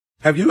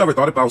Have you ever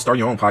thought about starting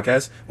your own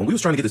podcast? When we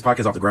was trying to get this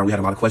podcast off the ground, we had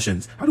a lot of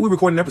questions. How do we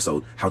record an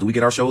episode? How do we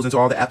get our shows into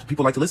all the apps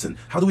people like to listen?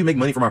 How do we make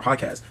money from our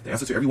podcast? The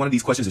answer to every one of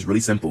these questions is really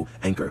simple.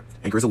 Anchor.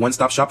 Anchor is a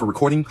one-stop shop for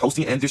recording,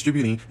 hosting, and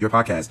distributing your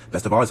podcast.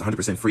 Best of all, it's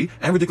 100% free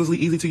and ridiculously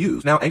easy to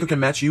use. Now, Anchor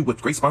can match you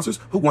with great sponsors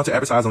who want to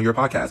advertise on your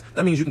podcast.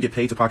 That means you can get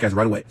paid to podcast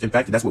right away. In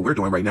fact, that's what we're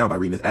doing right now by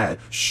reading this ad.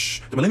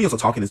 Shh. The Millennials Are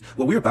Talking is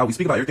what we're about. We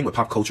speak about everything with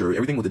pop culture,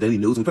 everything with the daily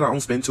news. We put our own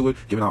spin to it,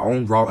 giving our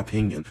own raw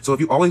opinion. So if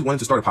you always wanted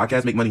to start a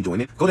podcast, make money doing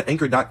it, go to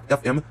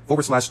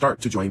anchor.fm/start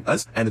to join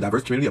us and the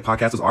diverse community of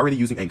podcasters already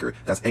using Anchor.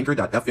 That's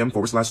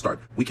anchor.fm/start.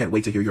 We can't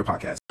wait to hear your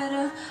podcast.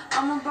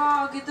 I'm a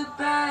ball, get the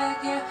bag,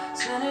 yeah.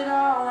 Spend it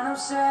all when I'm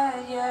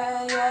sad,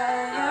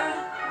 yeah.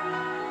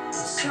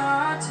 It's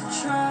hard to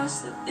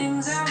trust the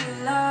things that we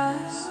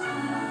lost.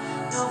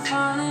 No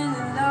falling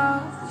in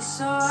love, we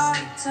so out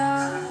of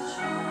touch.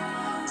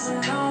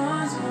 When no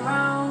one's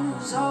around,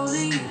 who's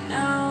holding you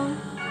down?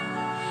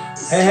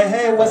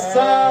 Hey, what's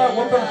up?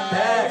 Welcome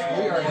back.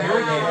 We are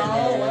here again.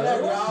 What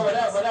up, y'all? What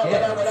up?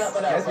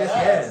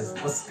 Yes.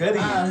 What's goody?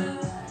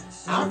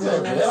 I'm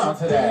feeling good on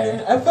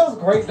today. It feels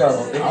great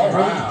though. It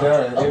really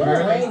does. A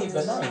little rainy,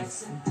 but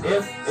nice.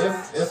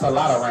 It's a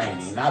lot of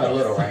rainy, not a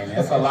little rainy.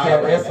 It's a lot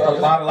of rain. It's a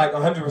lot of like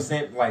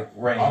 100% like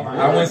rain.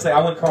 I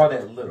wouldn't call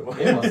that little.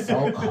 It was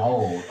so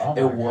cold.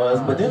 It was,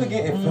 but then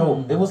again,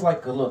 it was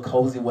like a little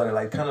cozy weather,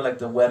 like kind of like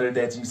the weather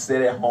that you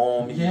sit at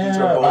home. You eat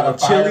your bowl of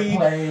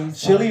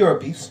chili or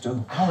beef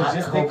stew. I was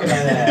just thinking of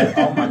that.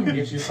 Oh my,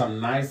 get you some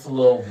nice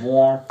little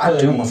warm. I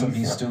do want some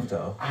beef stew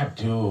though. I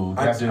do.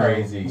 That's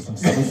crazy. Some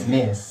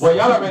Smiths. Well,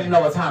 y'all already know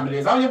what time it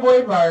is. I'm your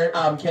boy Bird.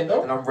 I'm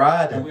Kendall. And I'm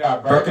Rod. And we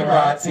are Burke and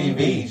Rod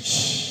TV.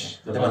 Shh.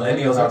 The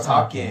Millennials Are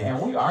Talking.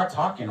 And we are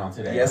talking on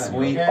today. Yes,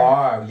 we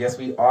are. Yes,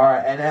 we are.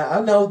 And I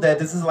know that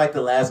this is like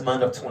the last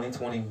month of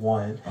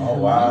 2021. Oh,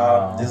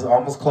 wow. This is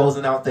almost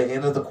closing out the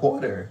end of the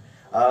quarter.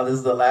 This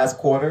is the last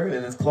quarter,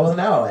 and it's closing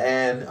out.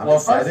 And I'm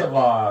excited. First of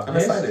all, I'm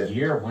this excited.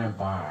 year went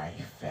by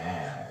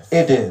fast.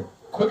 It did.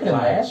 Quicker than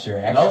last year,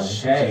 actually. No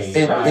shade.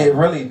 It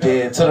really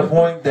did. To the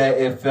point that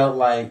it felt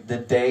like the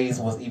days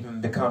was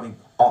even becoming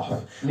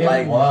off.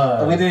 It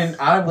was.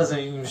 I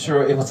wasn't even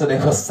sure if today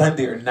was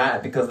Sunday or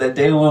not because that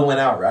day we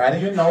went out, right?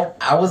 You know,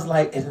 I was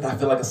like, it did not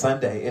feel like a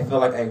Sunday. It felt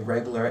like a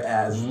regular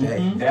ass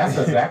day. That's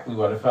exactly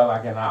what it felt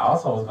like. And I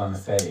also was going to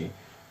say,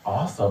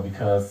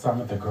 because some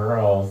of the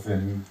girls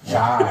and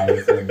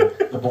guys and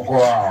the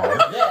girls,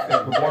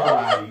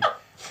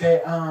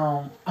 the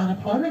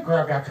unemployment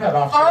girl got cut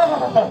off.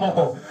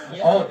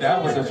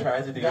 That was a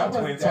tragedy in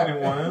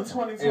 2021.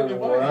 2021. It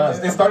was.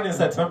 It started in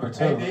September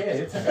too. It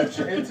did.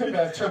 It took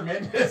a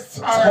tremendous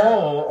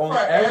toll on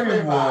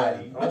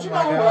everybody. Oh, but you know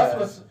who else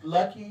was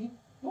lucky?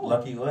 Ooh.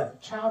 Lucky what?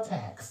 Child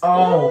tax.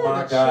 Oh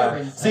my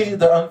God. See,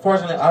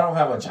 unfortunately, I don't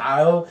have a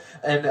child,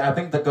 and I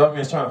think the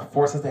government is trying to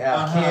force us to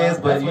have kids.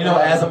 But you know,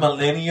 as a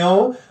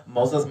millennial,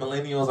 most of us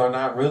millennials are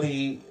not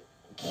really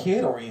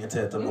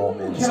kid-oriented at the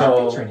moment.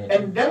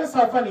 And that is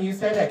so funny you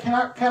say that. Can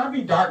I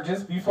be dark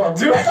just before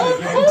we actually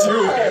get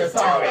into it? So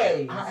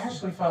I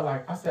actually felt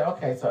like, I said,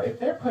 okay, so if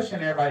they're pushing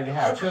everybody to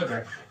have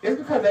children, it's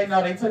because they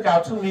know they took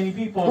out too many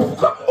people.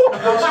 Because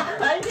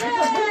we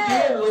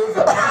did lose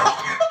a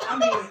I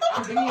mean,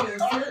 I'm being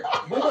serious.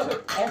 We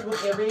took, as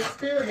with every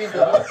experiment,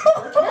 there was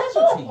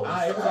casualties.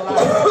 It was a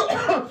lot.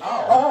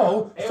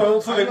 So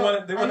they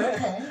want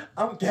to.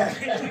 I'm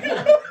gagging.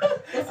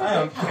 I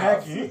am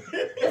gagging.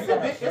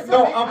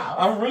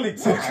 I'm really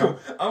tickled.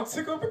 I'm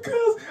tickled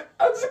because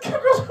I just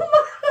kept going.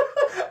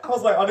 I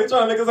was like, are they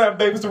trying to make us have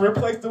babies to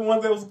replace the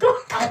ones that was gone?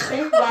 I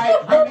think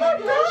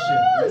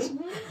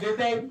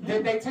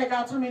did they take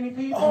out too many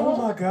people? Oh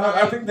my God!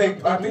 I think they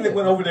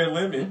went over their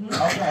limit.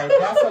 Okay,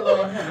 that's a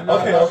little.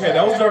 Okay,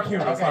 that was dark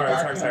humor.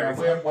 Okay, Sorry.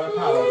 We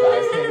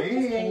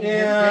apologize.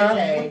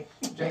 Yeah.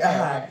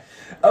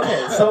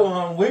 Okay,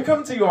 so we're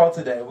coming to you all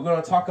today. We're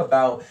going to talk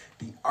about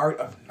the art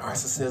of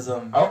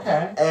narcissism.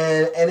 Okay.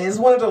 And it's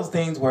one of those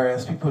things where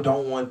people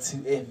don't want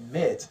to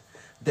admit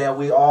that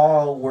we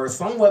all were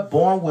somewhat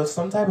born with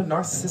some type of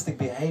narcissistic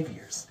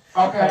behaviors.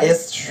 Okay.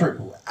 It's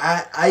true.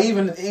 I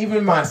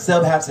even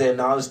myself have to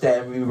acknowledge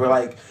that, and we were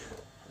like,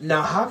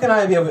 now how can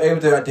I be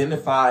able to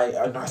identify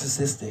a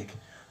narcissistic?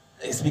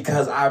 It's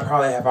because I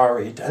probably have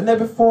already done that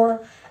before,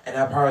 and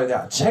I probably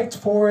got checked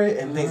for it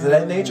and things of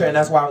that nature, and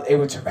that's why I was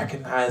able to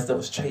recognize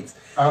those traits.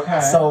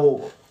 Okay.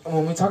 So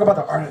when we talk about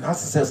the art of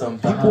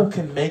narcissism, people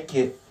can make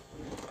it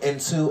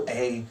into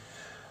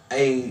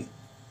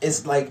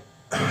it's like,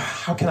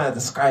 how can I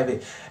describe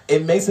it?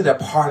 It makes it a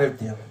part of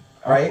them,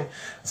 right?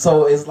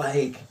 So it's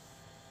like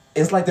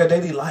their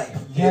daily life.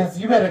 Yes,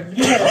 you better give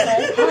me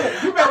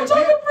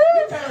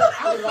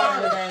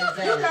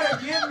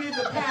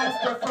the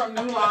pastor from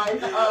New Life.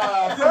 Leave me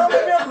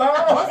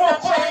alone. What's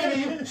that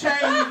Cheney? You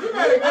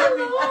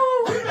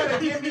better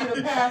give me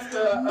the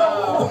pastor. Come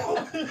on.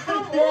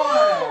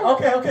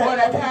 Okay. Or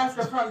that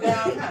pastor from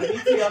downtown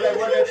DTLA,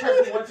 where that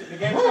church we went to, the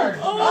gay church.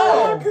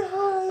 Oh my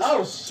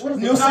gosh.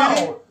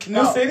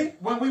 New City?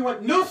 When we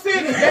went, New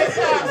City, gay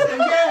pastor,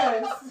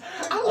 yes.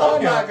 I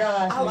love him. Oh my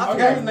gosh. I love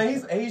him.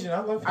 He's Asian. I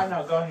love him. I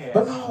know, go ahead.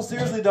 But no,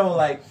 seriously though,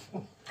 like,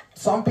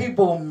 some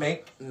people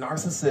make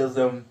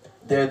narcissism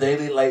their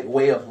daily like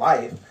way of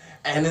life,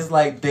 and it's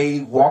like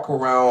they walk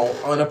around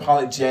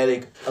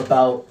unapologetic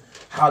about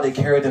how they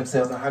carry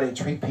themselves and how they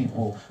treat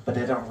people, but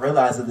they don't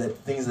realize that the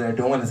things that they're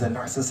doing is a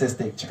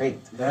narcissistic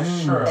trait.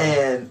 That's true.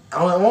 And the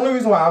only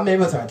reason why I'm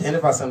able to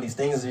identify some of these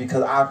things is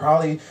because I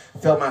probably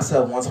felt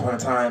myself once upon a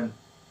time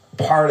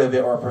part of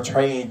it or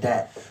portraying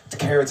that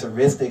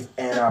characteristics,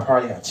 and I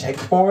probably got checked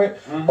for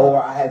it,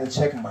 or I had to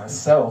check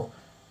myself.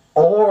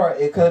 Or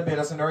it could have been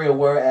a scenario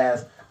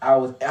whereas I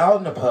was out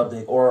in the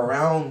public or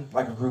around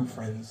like a group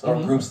friends or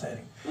a group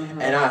setting,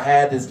 and I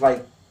had this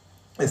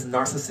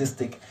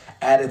narcissistic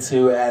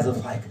attitude as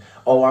of like,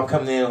 oh, I'm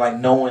coming in like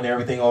knowing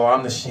everything, or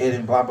I'm the shit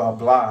and blah blah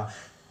blah.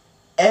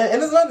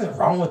 And there's nothing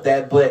wrong with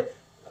that, but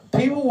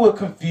people would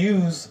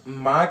confuse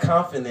my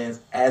confidence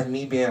as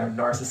me being a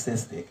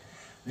narcissistic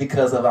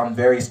because of I'm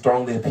very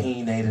strongly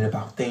opinionated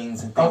about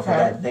things and things of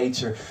that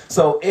nature.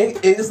 So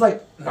it's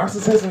like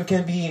narcissism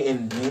can be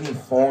in many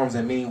forms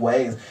and many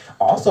ways.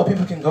 Also,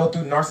 people can go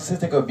through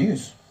narcissistic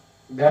abuse.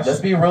 Let's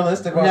be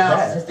realistic about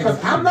that.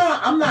 Because I'm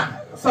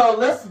not. So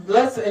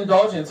let's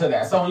indulge into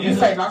that. So when you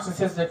say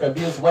narcissistic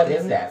abuse, what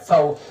is that?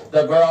 So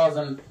the girls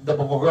and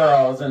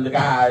the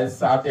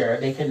guys out there,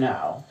 they can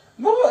know.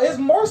 Well, it's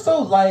more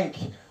so like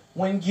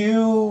when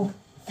you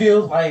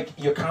feel like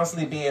you're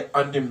constantly being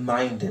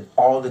undermined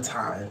all the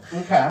time.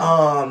 Okay.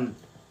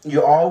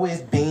 You're always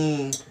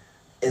being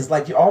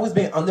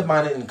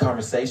undermined in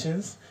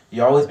conversations.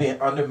 You're always being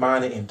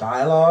undermined in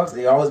dialogues.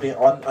 You're always being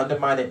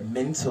undermined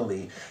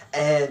mentally.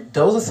 And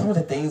those are some of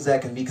the things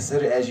that can be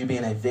considered as you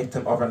being a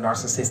victim of a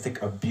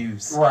narcissistic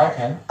abuse. Right.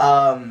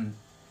 Okay.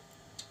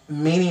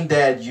 Meaning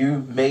that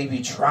you may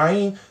be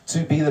trying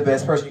to be the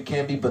best person you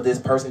can be, but this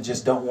person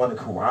just don't want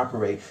to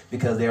cooperate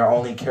because they are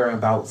only caring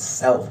about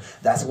self.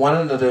 That's one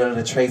of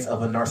the traits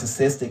of a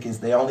narcissistic is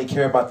they only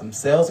care about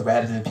themselves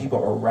rather than people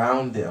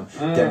around them.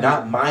 They're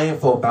not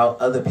mindful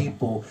about other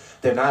people.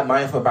 They're not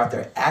mindful about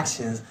their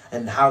actions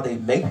and how they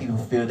make people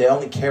feel. They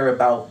only care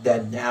about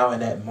that now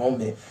and that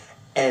moment,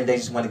 and they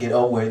just want to get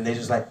over it. And they're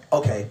just like,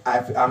 okay,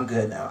 I'm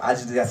good now. I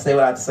just got to say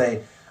what I have to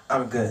say.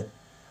 I'm good.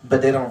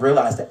 But they don't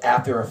realize the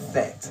after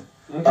effect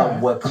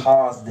of what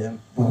caused them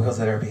because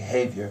of their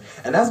behavior.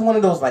 And that's one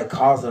of those like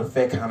cause and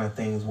effect kind of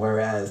things,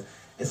 whereas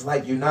it's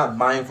like you're not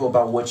mindful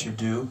about what you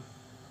do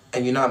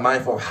and you're not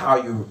mindful of how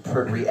you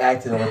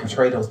react or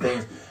portray those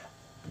things.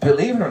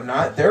 Believe it or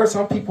not, there are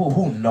some people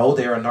who know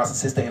they're a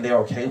narcissistic and they're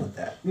okay with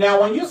that. Now,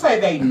 when you say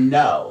they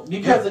know,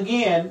 because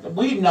again,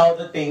 we know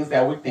the things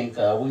that we think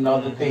of. We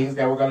know the things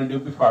that we're going to do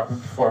before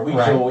we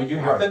do it. You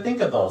have to think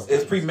of those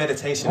things. It's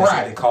premeditation, is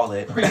what they call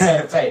it.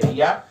 Premeditated,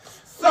 yeah.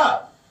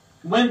 So,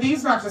 when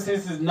these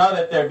narcissists know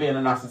that they're being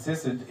a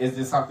narcissist, is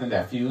this something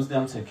that fuels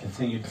them to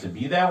continue to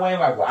be that way?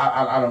 Like,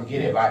 I don't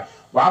get it. Like,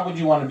 why would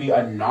you want to be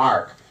a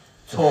narc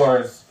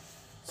towards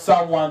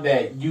someone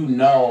that you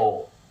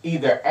know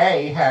either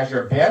A, has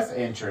your best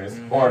interest,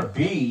 or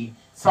B,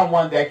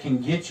 someone that can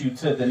get you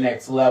to the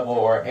next level,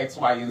 or X,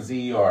 Y, and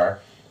Z, or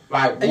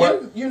like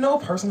what? You know,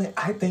 personally,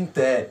 I think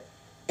that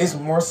it's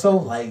more so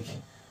like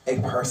a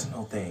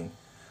personal thing.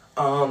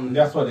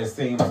 That's what it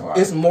seems like.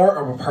 It's more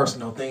of a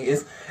personal thing.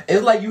 It's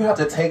like you have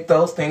to take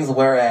those things,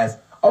 whereas,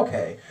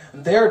 okay,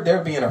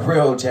 they're being a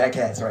real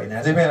jackass right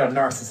now. They're being a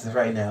narcissist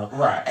right now.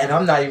 Right. And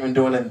I'm not even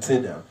doing anything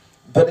to them.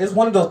 But it's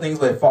one of those things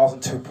where it falls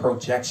into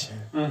projection.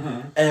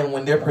 And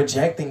when they're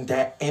projecting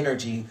that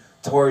energy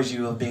towards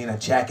you of being a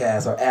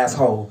jackass or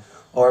asshole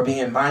or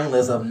being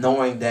mindless of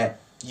knowing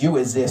that you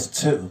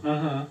exist too,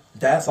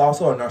 that's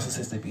also a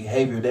narcissistic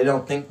behavior. They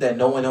don't think that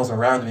no one else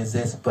around them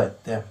exists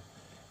but them.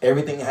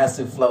 Everything has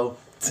to flow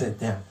to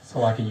them. So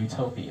like a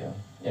utopia,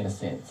 in a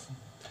sense.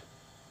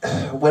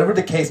 Whatever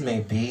the case may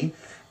be,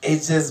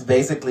 it just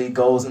basically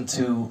goes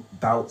into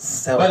about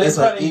self. But it's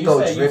an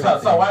ego-driven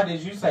thing. So why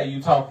did you say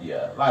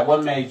utopia? Like,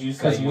 what made you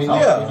say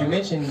utopia? When you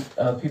mention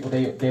people,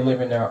 they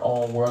live in their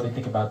own world, they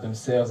think about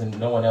themselves, and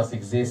no one else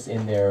exists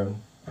in their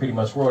pretty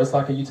much world. It's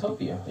like a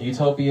utopia. A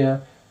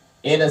utopia,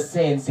 in a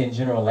sense, in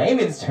general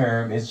layman's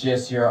term, is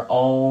just your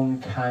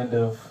own kind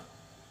of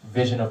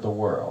vision of the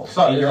world.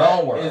 So in your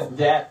own world. Is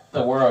that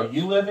the world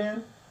you live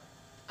in?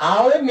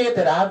 I'll admit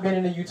that I've been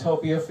in a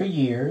utopia for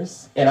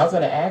years, and I was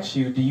going to ask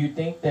you, do you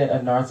think that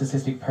a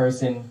narcissistic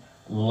person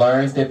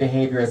learns their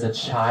behavior as a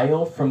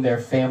child from their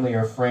family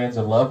or friends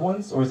or loved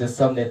ones, or is it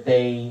something that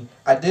they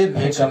I did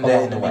mention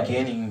that in the way?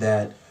 beginning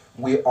that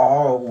we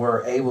all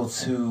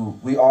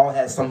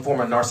had some form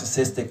of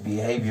narcissistic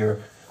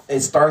behavior. It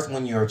starts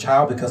when you're a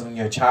child because when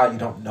you're a child, you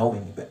don't know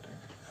any better.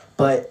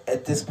 But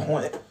at this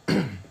point,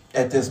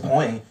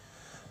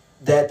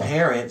 that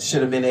parent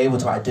should have been able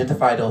to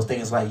identify those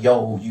things like,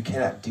 yo, you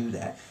cannot do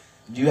that.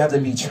 You have to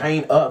be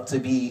trained up to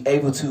be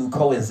able to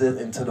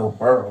coexist into the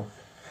world.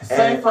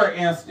 Say, for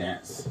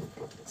instance,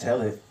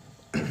 Tell it.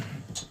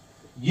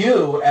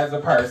 you as a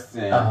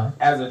person, Uh-huh.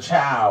 as a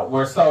child,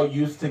 were so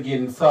used to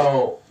getting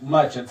so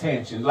much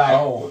attention. Like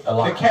a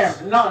lot. the camera.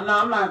 No,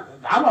 I'm not.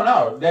 I don't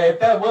know. If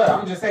that was,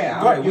 I'm just saying.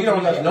 I'm Right, we using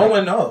don't you as know. an- No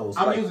one knows.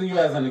 I'm Like, using you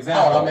as an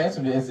example. I'm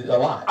answering is a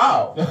lot.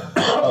 Oh,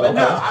 but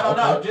no, I don't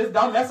know. Okay. Just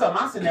don't mess up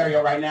my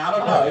scenario right now. I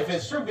don't know if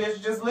it's true,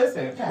 bitch. Just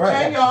listen. Right.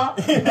 Hey, y'all.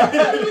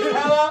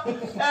 Hello.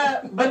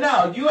 But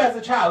no, you as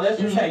a child. Let's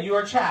just say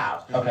you're a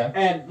child. Okay.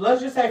 And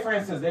let's just say, for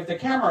instance, if the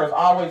camera is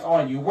always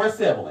on you, we're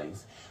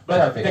siblings.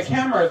 But Perfect. the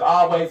camera is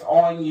always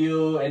on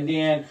you, and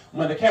then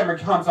when the camera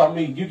comes on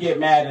me, you get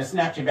mad and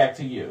snatch it back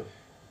to you.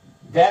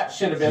 That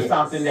should have been Yes.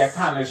 something that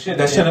kind of should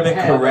that should have been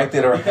handled,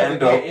 corrected or because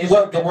handled. it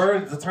Well, should the have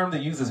word, the term they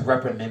use is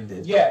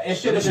reprimanded. yeah, it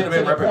should have It been to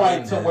the point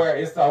reprimanded. to where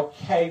it's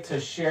okay to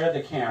share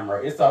the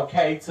camera. It's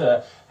okay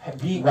to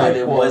be But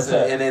it equal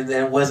wasn't, to, and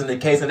it wasn't the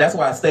case, and that's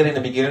why I stated in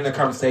the beginning of the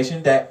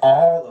conversation that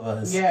all of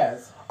us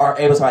yes. are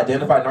able to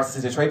identify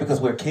narcissistic trait because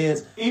we're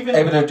kids, Even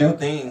able to do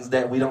things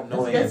that we don't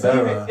know any it's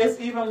better. even,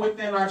 it's even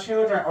within our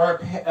children or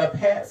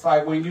pets.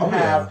 Like when you Oh,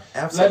 have,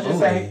 yeah, let's just say,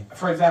 absolutely.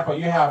 for example,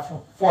 you have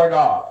 4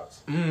 dogs.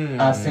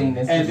 I've seen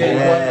this. And then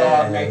Yes. one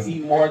dog may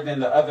eat more than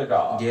the other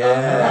dog. You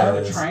have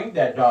to Yes. train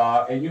that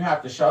dog, and you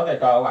have to show that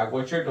dog like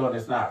what you're doing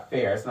is not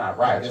fair. It's not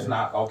right. It's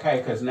not okay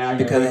because now you're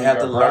Because they leaving have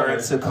your to learn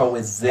brothers to and to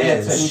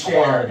coexist.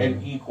 share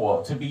and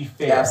equal, to be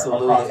fair.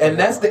 Absolutely. across And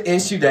that's board. the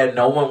issue that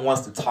no one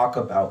wants to talk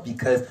about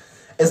because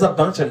it's a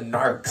bunch of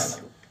narcs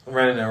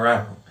running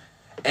around.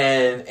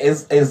 And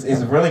it's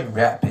really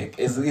rapid.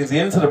 It's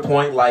getting to the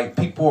point like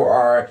people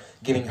are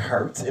getting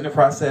hurt in the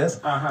process.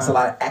 There's a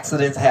lot of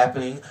accidents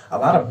happening, a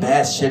lot of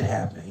bad shit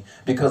happening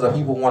because of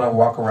people want to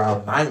walk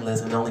around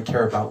mindless and only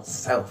care about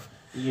self.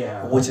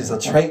 Yeah. Which is a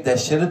trait that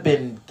should have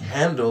been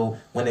handled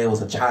when they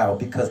was a child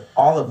because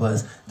all of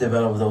us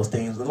develop those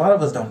things. A lot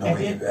of us don't know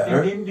any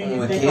better and then when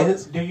we're do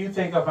kids. you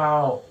think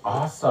about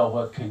also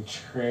what can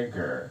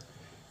trigger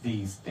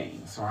these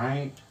things,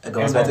 right? It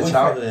goes And back what to we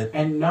childhood.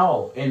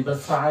 say- and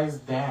besides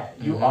that,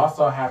 you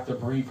also have to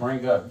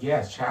bring up,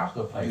 yes,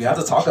 childhood plays. You have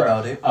to talk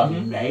about it. A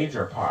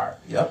major part.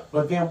 Yep.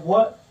 But then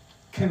what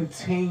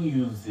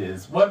continues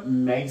this? What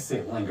makes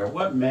it linger?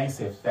 What makes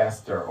it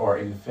fester or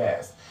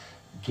infest?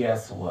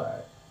 Guess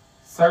what?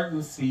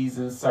 Certain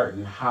seasons,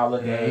 certain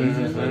holidays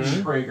is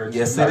a trigger to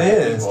Yes, it certain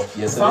is. people.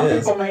 Yes, it Some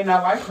is. people may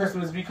not like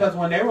Christmas because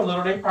when they were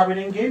little, they probably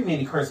didn't get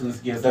many Christmas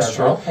gifts. That's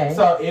true. Okay.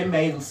 So it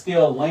may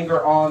still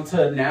linger on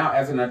to now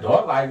as an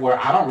adult, like where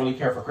I don't really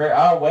care for Christmas.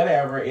 Oh,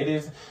 whatever. It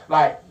is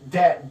like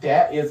that.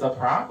 That is a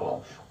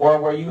problem. Or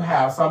where you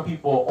have some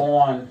people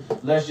on,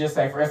 let's just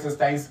say, for instance,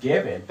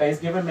 Thanksgiving.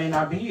 Thanksgiving may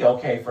not be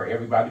okay for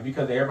everybody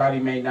because family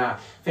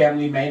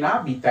may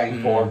not be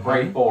thankful or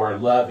grateful or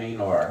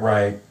loving or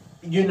Right.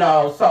 you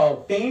know,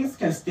 so things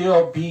can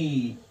still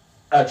be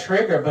a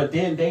trigger, but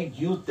then they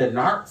use the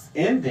narcs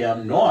in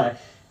them knowing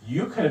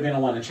you could have been the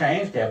one to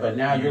change that, but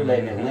now you're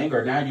letting it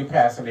linger. Now you're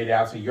passing it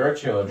out to your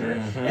children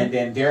and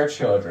then their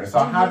children. So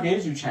how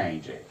did you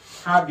change it?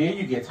 How did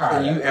you get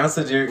tired And of you it?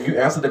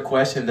 answered the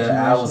question that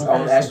I was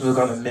actually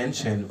going to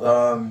mention.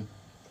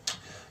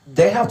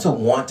 They have to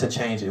want to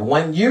change it.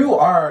 When you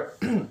are,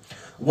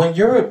 when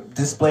you're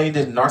displaying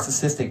this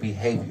narcissistic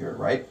behavior,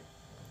 right?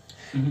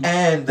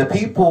 And the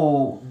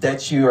people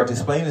that you are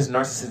displaying this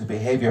narcissistic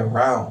behavior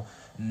around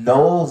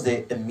knows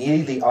it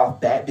immediately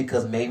off bat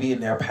because maybe in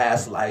their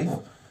past life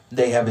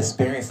they have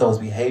experienced those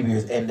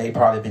behaviors and they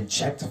probably been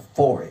checked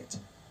for it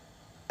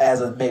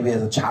maybe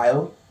as a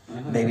child,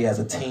 maybe as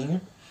a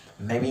teen,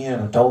 maybe in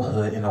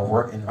adulthood in a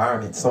work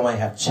environment. Somebody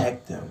have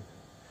checked them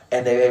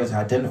and they're able to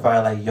identify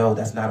like, yo,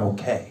 that's not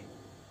okay.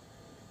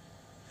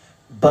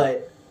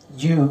 But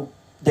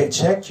they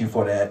checked you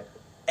for that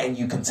and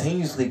you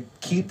continuously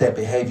keep that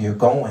behavior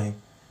going,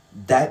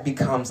 that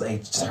becomes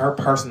her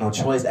personal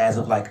choice as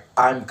of like,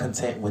 I'm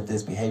content with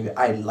this behavior.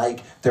 I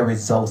like the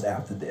results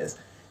after this.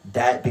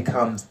 That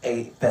becomes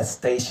a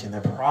festation,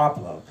 a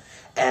problem.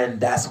 And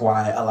that's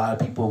why a lot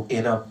of people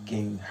end up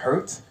getting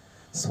hurt,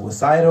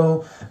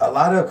 suicidal. A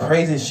lot of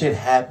crazy shit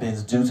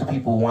happens due to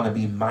people want to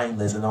be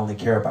mindless and only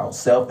care about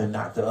self and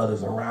not the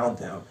others around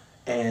them.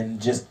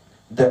 And just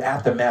the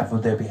aftermath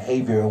of their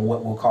behavior and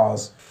what will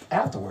cause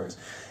afterwards.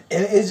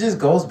 And it just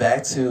goes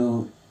back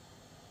to,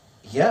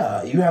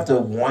 yeah, you have to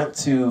want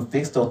to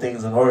fix those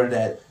things in order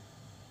that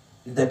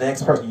the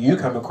next person you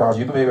come across,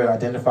 you can be able to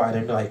identify them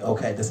and be like,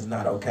 okay, this is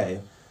not okay.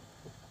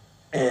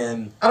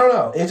 And I don't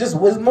know, it just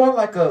was more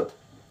like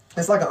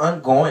it's like an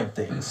ongoing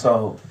thing.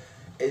 So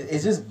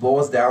it just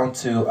boils down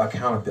to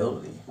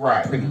accountability,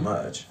 Right. pretty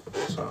much.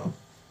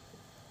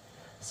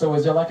 So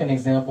is there like an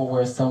example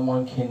where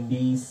someone can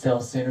be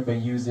self-centered but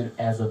use it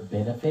as a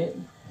benefit?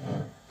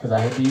 Because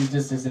I hate to use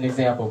this as an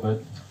example,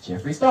 but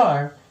Jeffree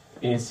Star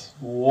is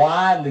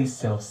widely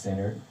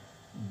self-centered,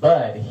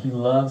 but he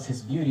loves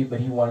his beauty, but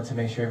he wanted to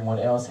make sure everyone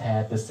else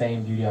had the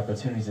same beauty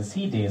opportunities as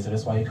he did, so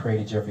that's why he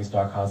created Jeffree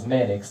Star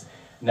Cosmetics.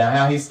 Now,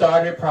 how he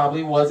started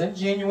probably wasn't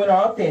genuine or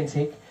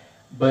authentic,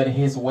 but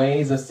his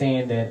ways of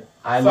saying that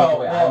I look the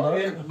way I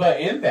look. But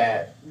in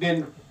that,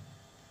 then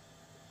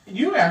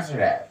you answer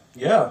that.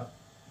 Yeah.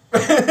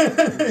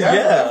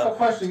 That's a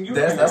question you can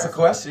That's a answer.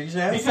 question you should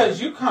answer.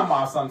 Because you come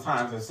off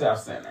sometimes as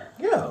self-centered.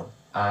 Yeah.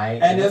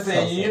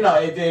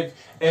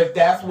 If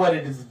that's what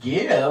it is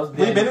gives,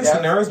 then We've been in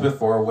scenarios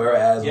before,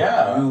 whereas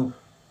you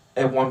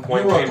at one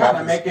point you will came kind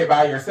off of as- make it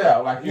by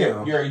yourself. Like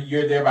Yeah.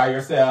 you're there by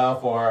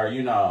yourself, or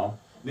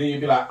then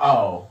you'd be like,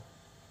 oh.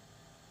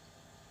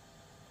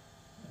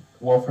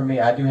 Well, for me,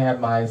 I do have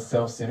my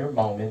self-centered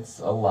moments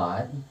a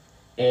lot.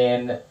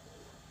 And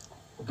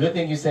good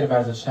thing you said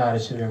about as a child,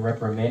 it should have been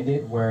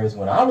reprimanded. Whereas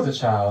when I was a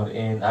child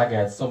and I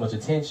got so much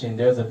attention,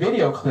 there's a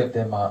video clip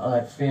that my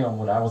aunt filmed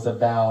when I was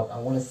about, I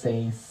want to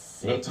say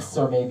 6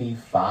 or maybe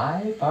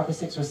 5 or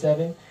 6 or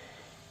 7.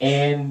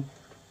 And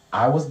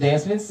I was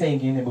dancing and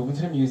singing and moving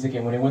to the music.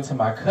 And when it went to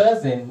my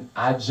cousin,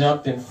 I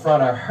jumped in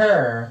front of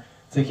her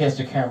to catch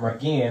the camera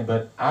again.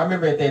 But I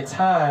remember at that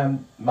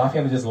time, my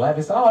family just laughed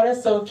and said, oh,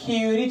 that's so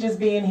cute. He just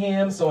being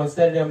him. So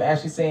instead of them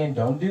actually saying,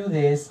 don't do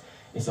this,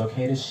 it's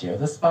okay to share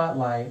the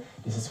spotlight.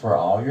 This is for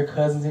all your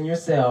cousins and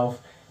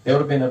yourself. That would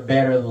have been a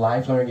better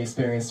life learning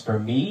experience for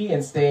me.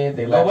 Instead,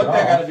 they But left what it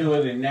that got off. to do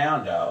with it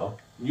now, though?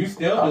 You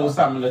still do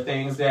some of the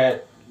things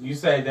that you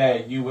say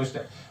that you wish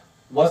that.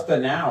 What's the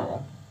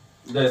now?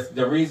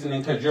 The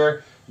reasoning, because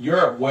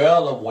you're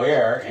well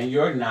aware and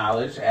you're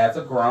acknowledged as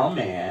a grown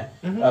man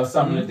of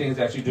some of the things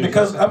that you do.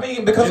 Because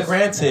Just-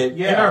 granted, in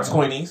yeah. our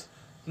 20s,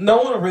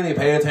 no one really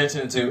paid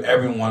attention to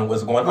everyone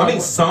was going. I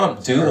mean, some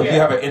do if you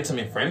have an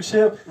intimate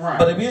friendship. Right.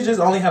 But if you just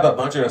only have a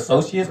bunch of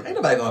associates, ain't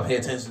nobody gonna pay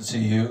attention to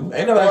you.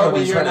 Ain't nobody gonna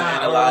be trying to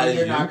analyze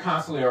you're you. not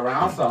constantly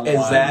around someone.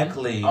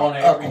 Exactly. On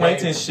every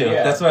Acquaintanceship. day.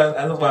 Yeah. That's what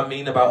I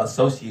mean about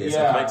associates.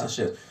 Yeah.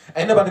 Acquaintanceship.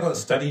 Ain't nobody gonna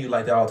study you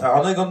like that all the time.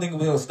 All they're gonna think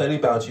we're gonna study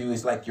about you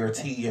is like your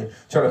tea and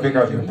try to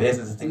figure out your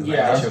business and things Yeah,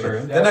 like that's that. true.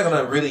 They're not That's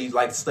gonna really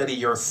like study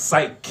your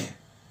psyche,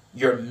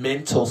 your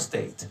mental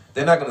state.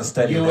 They're not gonna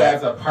study you that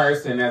as a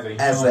person, as a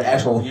human. as an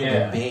actual human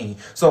Yeah. being.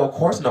 So of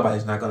course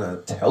nobody's not gonna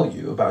tell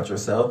you about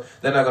yourself.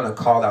 They're not gonna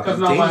call out Because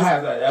the no one things.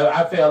 has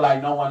I feel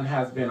like no one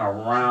has been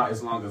around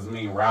as long as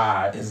me,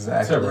 Rod,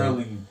 Exactly. to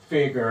really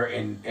figure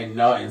and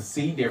know and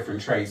see different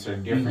traits or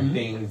different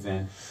things.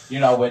 And,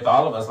 with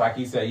all of us, like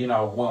he said,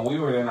 when we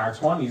were in our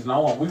 20s,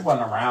 we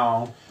weren't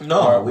around.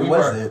 No, or we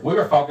wasn't. We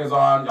were focused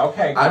on,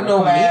 okay, I go to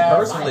know class, me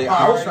personally.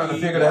 I was trying to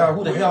party. figure out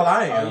who the hell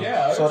I am. Oh,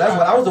 yeah, So that's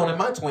what I was doing in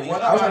my 20s.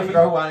 What I was trying to about figure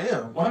out who I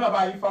am. Well,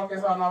 nobody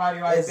focused on nobody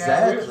like that. We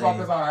Exactly. was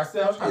focused on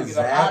ourselves, trying to get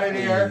up out of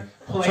there,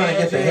 Trying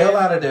to get the hell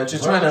out of there.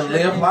 Just trying to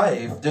live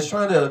life. Just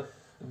trying to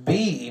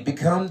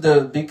become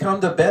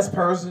the best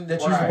person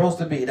that you're Right. supposed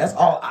to be. That's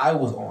all I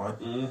was on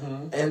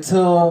Mm-hmm.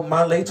 until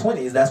my late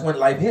 20s. That's when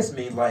life hits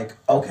me. Like,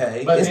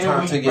 okay, it's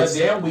time to get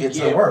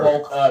to work.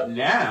 Woke up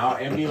now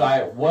and be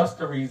like, what's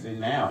the reason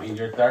now in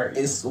your 30s?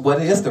 It's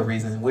what is the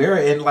reason we're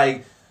in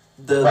like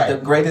the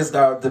Right. greatest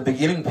the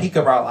beginning peak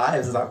of our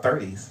lives is our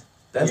 30s.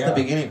 That's Yeah. the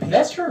beginning peak.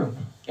 That's true.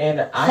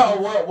 And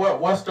So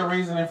what's the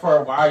reasoning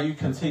for why you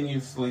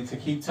continuously to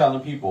keep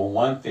telling people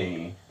one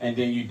thing and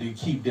then you do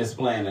keep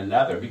displaying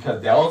another?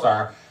 Because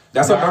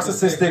That's a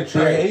narcissistic traits.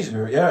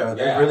 behavior. Yeah,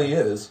 Yeah. it really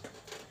is.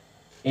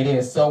 It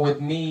is. So with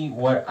me,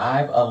 what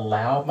I've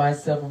allowed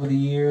myself over the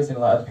years and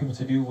a lot of other people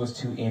to do was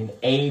to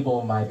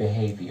enable my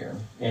behavior.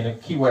 And a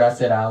key word I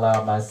said I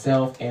allowed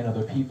myself and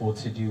other people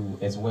to do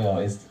as well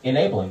is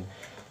enabling.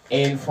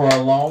 And for a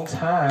long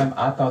time,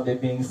 I thought that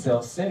being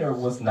self-centered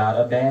was not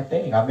a bad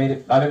thing. I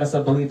made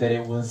myself believe that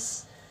it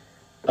was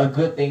a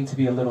good thing to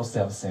be a little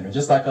self-centered,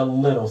 just like a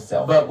little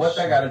selfish. But what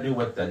that got to do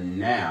with the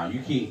now? You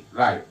keep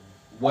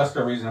what's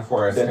the reason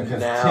for us The to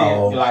now.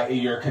 continue? Like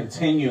you're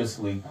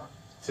continuously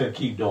to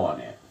keep doing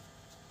it.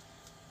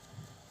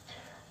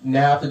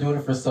 Now after doing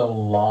it for so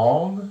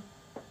long,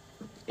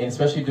 and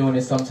especially doing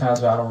it sometimes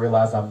when I don't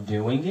realize I'm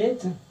doing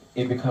it,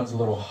 it becomes a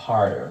little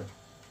harder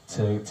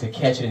to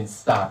catch it and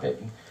stop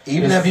it.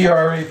 Even It's- if you've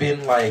already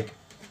been like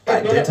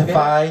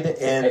identified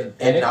and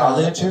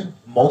acknowledged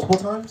multiple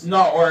times.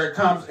 No, or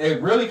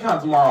it really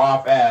comes more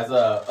off as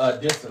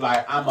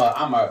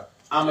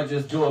I'ma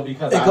just do it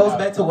because It goes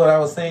back to what I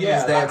was saying Yeah,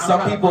 is that I'm some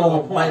trying to people prove a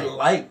point. might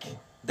like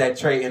that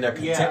trait and they're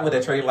content Yeah. with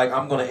that trait. Like,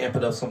 I'm going to amp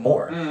it up some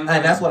more. Mhm.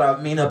 And that's what I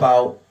mean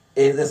about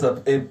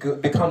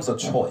it becomes a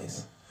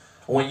choice.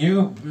 When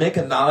you make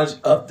a knowledge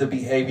of the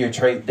behavior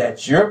trait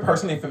that you're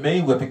personally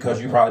familiar with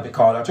because you've probably been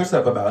called out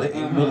yourself about it,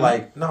 and you're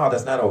like, no,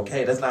 that's not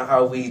okay. That's not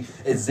how we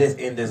exist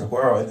in this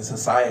world, in this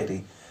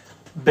society.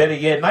 Better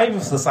yet, not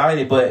even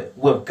society, but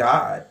with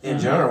God in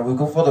general. We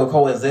go for the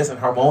coexist and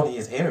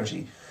harmonious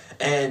energy.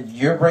 And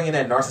you're bringing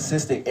that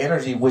narcissistic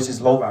energy, which is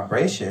low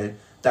vibration,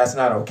 that's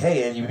not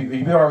okay. And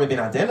you've already been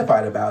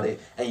identified about it,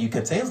 and you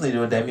continuously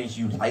do it, that means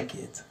you like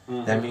it.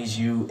 That means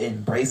you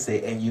embrace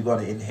it, and you're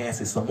going to enhance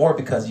it some more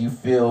because you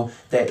feel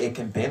that it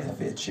can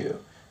benefit you.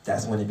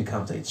 That's when it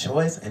becomes a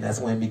choice, and that's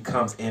when it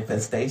becomes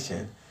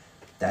infestation.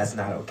 That's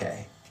not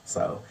okay.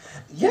 So,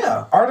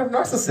 yeah, art of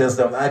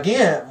narcissism.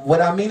 Again,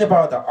 what I mean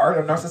about the art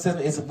of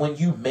narcissism is when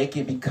you make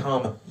it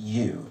become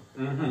you.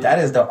 Mhm. That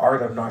is the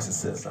art of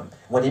narcissism.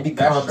 When it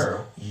becomes true.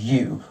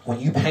 you. When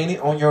you paint it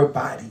on your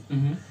body.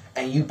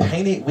 And you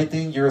paint it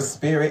within your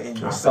spirit and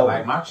I your feel soul.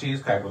 like my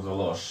cheesecake was a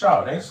little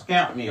short. They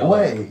scamped me a little.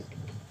 Wait.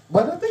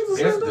 But I think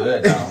It's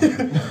good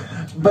though.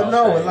 But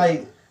no, shade.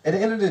 like at the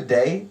end of the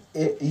day,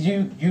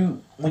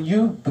 you when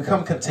you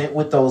become content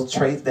with those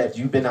traits that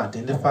you've been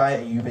identified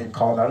and you've been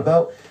called out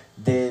about,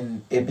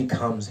 then it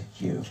becomes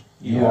you.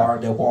 You Yeah. are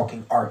the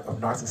walking art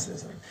of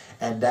narcissism,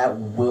 and that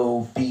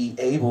will be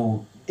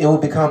able. It will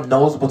become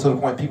noticeable to the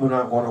point people are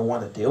not going to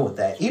want to deal with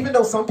that. Even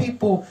though some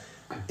people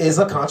is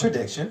a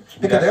contradiction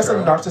because That's there's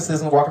some true.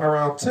 narcissism walking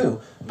around too,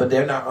 but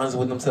they're not honest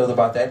with themselves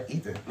about that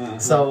either. Mm-hmm.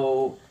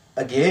 So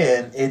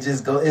again, it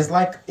just goes. It's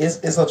like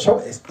it's a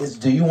choice. It's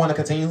do you want to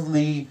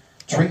continually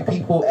treat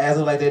people as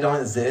if like they don't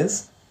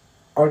exist,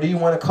 or do you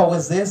want to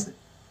coexist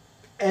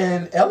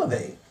and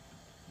elevate?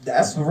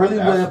 That's really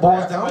what it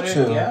boils That's down what it-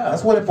 to. yeah.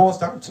 That's what it boils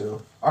down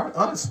to.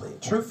 Honestly,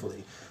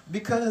 truthfully,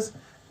 because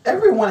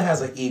everyone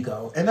has an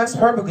ego, and that's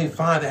perfectly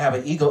fine to have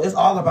an ego. It's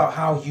all about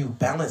how you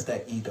balance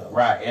that ego.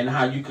 Right, and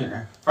how you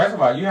can. First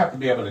of all, you have to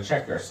be able to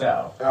check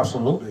yourself.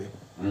 Absolutely.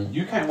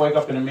 You can't wake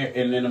up in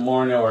the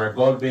morning or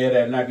go to bed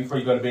at night before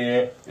you go to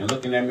bed and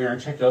look in that mirror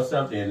and check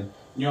yourself. Then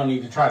you don't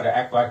need to try to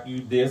act like you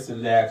this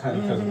and that.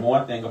 Because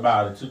one thing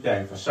about it, two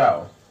things for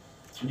sure.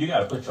 You got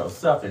to put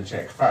yourself in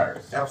check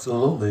first.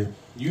 Absolutely.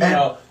 You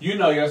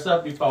know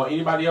yourself before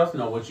anybody else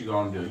know what you're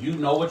gonna do. You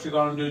know what you're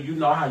gonna do. You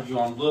know how you're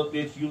gonna look,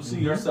 bitch. You see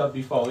yourself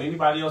before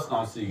anybody else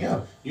gonna see you.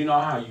 Yeah. You know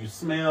how you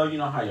smell. You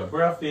know how your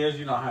breath is.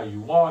 You know how you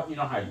walk. You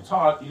know how you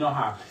talk. You know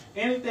how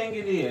anything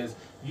it is.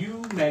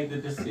 You made the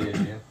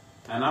decision,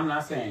 and I'm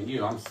not saying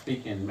you. I'm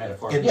speaking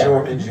metaphorically.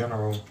 In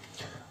general.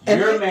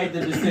 You made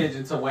the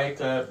decision to wake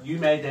up. You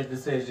made that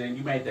decision.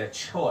 You made that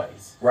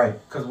choice. Right.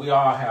 Because we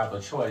all have a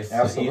choice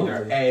Absolutely. to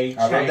either A,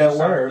 I love change that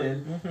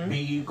word. something,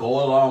 B,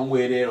 go along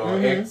with it, or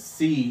X,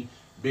 C,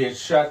 bitch,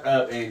 shut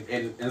up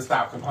and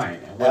stop complaining.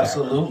 Whatever.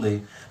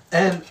 Absolutely.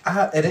 And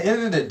at the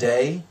end of the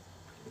day,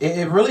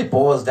 it really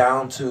boils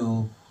down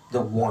to the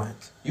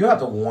want. You have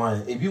to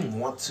want. If you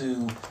want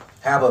to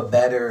have a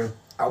better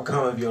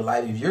outcome of your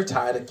life, if you're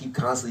tired of keep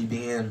constantly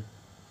being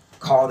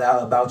called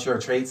out about your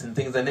traits and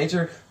things of that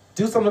nature,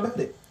 do something about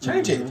it.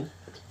 Change it.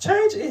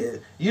 Change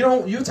it.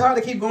 You're tired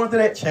of keep going through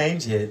that,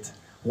 change it.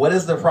 What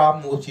is the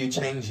problem with you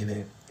changing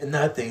it?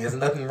 Nothing. There's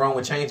nothing wrong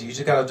with changing. You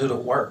just got to do the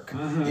work.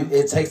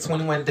 It takes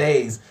 21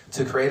 days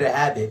to create a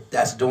habit.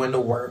 That's doing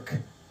the work.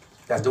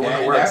 That's doing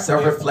the work. that's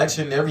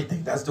Self-reflection,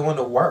 everything. That's doing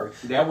the work.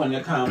 That when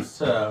it comes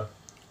to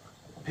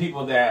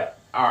people that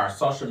are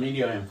social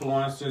media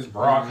influencers,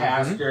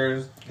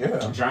 broadcasters,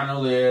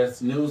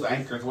 journalists, news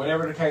anchors,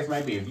 whatever the case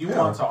may be. If you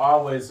want to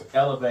always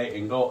elevate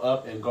and go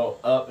up and go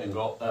up and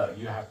go up,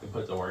 you have to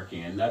put the work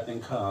in.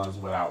 Nothing comes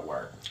without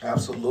work.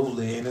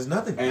 Absolutely. And there's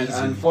nothing And easy.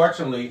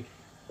 unfortunately,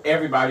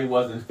 everybody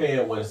wasn't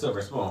fed with a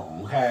silver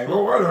spoon, okay?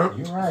 Well, whatever.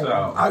 You're right.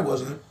 So, I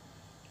wasn't.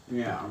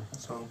 yeah.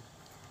 So.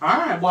 All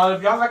right. Well,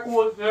 if y'all like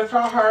what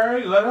y'all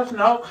heard, let us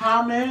know.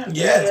 Comment.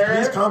 Yes, share.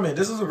 please comment.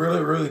 This is a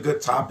really, really good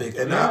topic.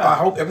 And Yeah. I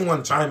hope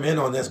everyone chime in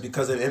on this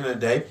because at the end of the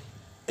day,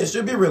 it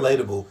should be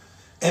relatable.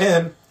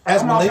 And as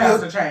Come on,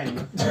 Pastor millennials,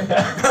 Change.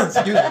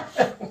 excuse me.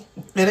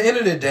 At the end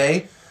of the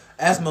day,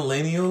 as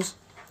millennials,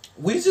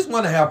 we just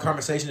want to have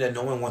conversations that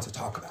no one wants to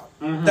talk about.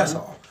 That's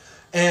all.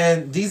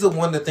 And these are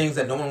one of the things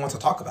that no one wants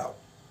to talk about.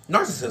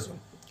 Narcissism.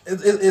 It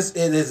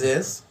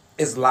exists.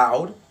 It's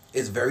loud.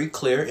 It's very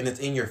clear, and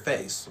it's in your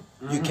face.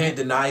 You can't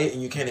deny it,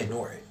 and you can't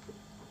ignore it.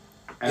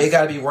 It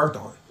got to be worked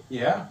on.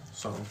 Yeah.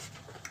 So,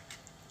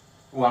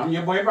 Well, I'm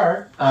your boy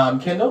Bert,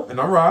 Kendall. and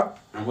I'm Rob.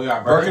 and we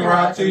are Birkin Birkin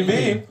Rob Rock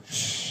TV.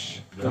 TV.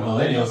 The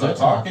millennials are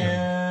talking.